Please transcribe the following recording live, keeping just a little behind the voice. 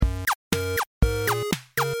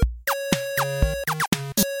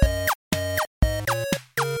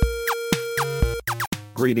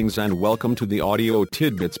Greetings and welcome to the Audio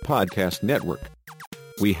Tidbits Podcast Network.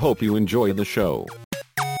 We hope you enjoy the show.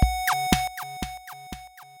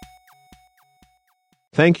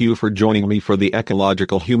 Thank you for joining me for the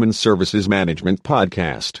Ecological Human Services Management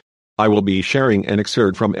Podcast. I will be sharing an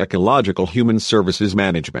excerpt from Ecological Human Services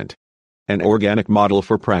Management, an organic model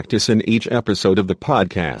for practice in each episode of the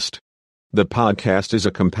podcast. The podcast is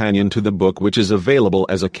a companion to the book, which is available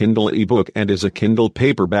as a Kindle ebook and as a Kindle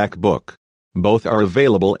paperback book. Both are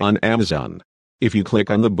available on Amazon. If you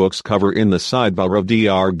click on the book's cover in the sidebar of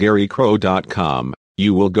drgarycrow.com,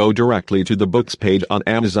 you will go directly to the books page on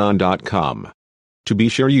Amazon.com. To be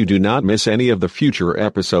sure you do not miss any of the future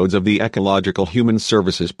episodes of the Ecological Human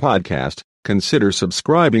Services Podcast, consider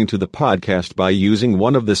subscribing to the podcast by using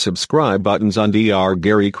one of the subscribe buttons on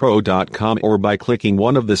drgarycrow.com or by clicking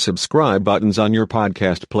one of the subscribe buttons on your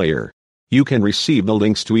podcast player. You can receive the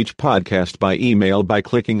links to each podcast by email by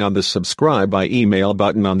clicking on the subscribe by email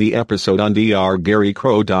button on the episode on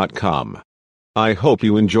drgarycrow.com. I hope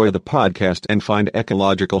you enjoy the podcast and find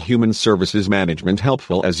Ecological Human Services Management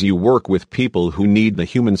helpful as you work with people who need the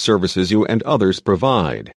human services you and others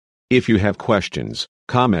provide. If you have questions,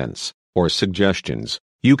 comments, or suggestions,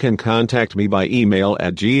 you can contact me by email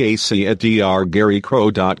at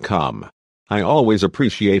gac@drgarycrow.com. I always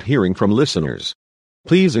appreciate hearing from listeners.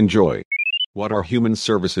 Please enjoy. What are human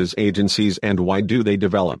services agencies and why do they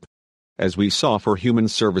develop? As we saw for human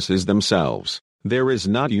services themselves, there is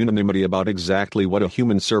not unanimity about exactly what a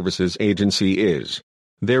human services agency is.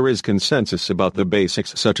 There is consensus about the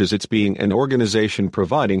basics, such as its being an organization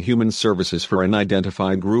providing human services for an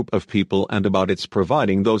identified group of people and about its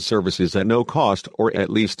providing those services at no cost or at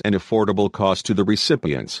least an affordable cost to the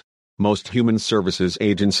recipients. Most human services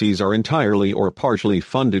agencies are entirely or partially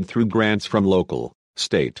funded through grants from local,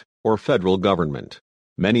 state, or federal government.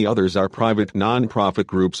 Many others are private non-profit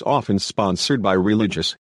groups often sponsored by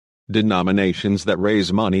religious denominations that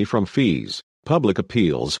raise money from fees, public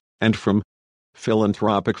appeals, and from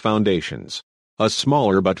philanthropic foundations. A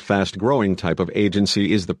smaller but fast-growing type of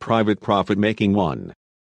agency is the private profit-making one.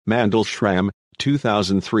 Mandel-Schramm,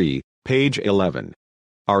 2003, page 11.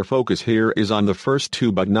 Our focus here is on the first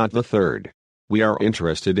two but not the third. We are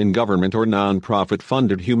interested in government or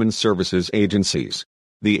non-profit-funded human services agencies.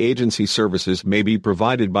 The agency services may be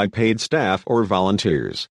provided by paid staff or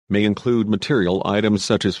volunteers, may include material items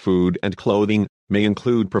such as food and clothing, may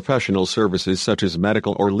include professional services such as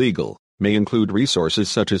medical or legal, may include resources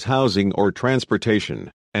such as housing or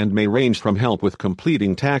transportation, and may range from help with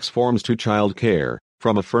completing tax forms to child care,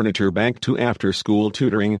 from a furniture bank to after-school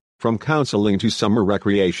tutoring, from counseling to summer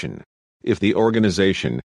recreation. If the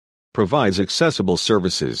organization provides accessible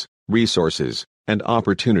services, resources, and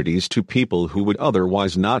opportunities to people who would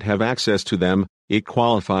otherwise not have access to them, it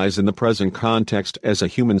qualifies in the present context as a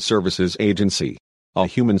human services agency. A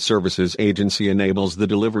human services agency enables the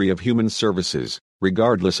delivery of human services,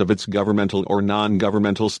 regardless of its governmental or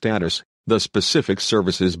non-governmental status, the specific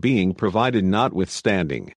services being provided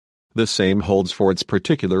notwithstanding. The same holds for its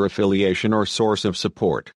particular affiliation or source of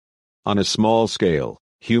support. On a small scale,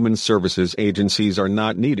 human services agencies are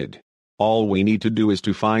not needed. All we need to do is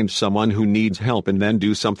to find someone who needs help and then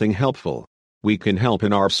do something helpful. We can help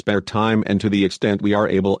in our spare time and to the extent we are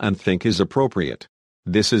able and think is appropriate.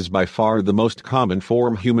 This is by far the most common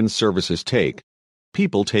form human services take.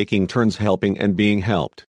 People taking turns helping and being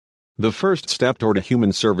helped. The first step toward a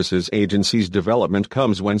human services agency's development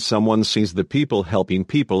comes when someone sees the people helping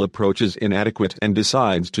people approach is inadequate and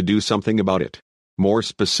decides to do something about it. More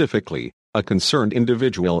specifically, a concerned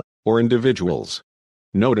individual, or individuals,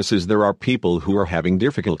 notices there are people who are having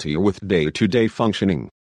difficulty with day-to-day functioning.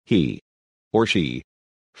 He or she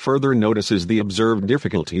further notices the observed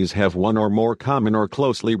difficulties have one or more common or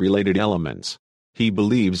closely related elements. He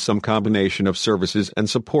believes some combination of services and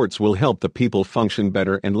supports will help the people function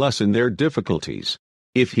better and lessen their difficulties.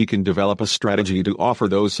 If he can develop a strategy to offer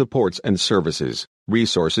those supports and services,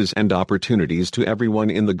 resources and opportunities to everyone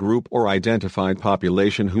in the group or identified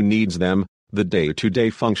population who needs them, the day-to-day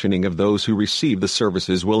functioning of those who receive the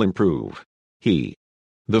services will improve. He,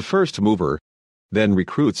 the first mover, then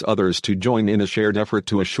recruits others to join in a shared effort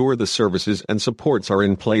to assure the services and supports are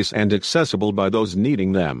in place and accessible by those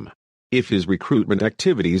needing them. If his recruitment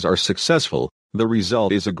activities are successful, the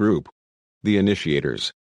result is a group, the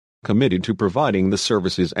initiators, committed to providing the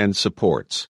services and supports.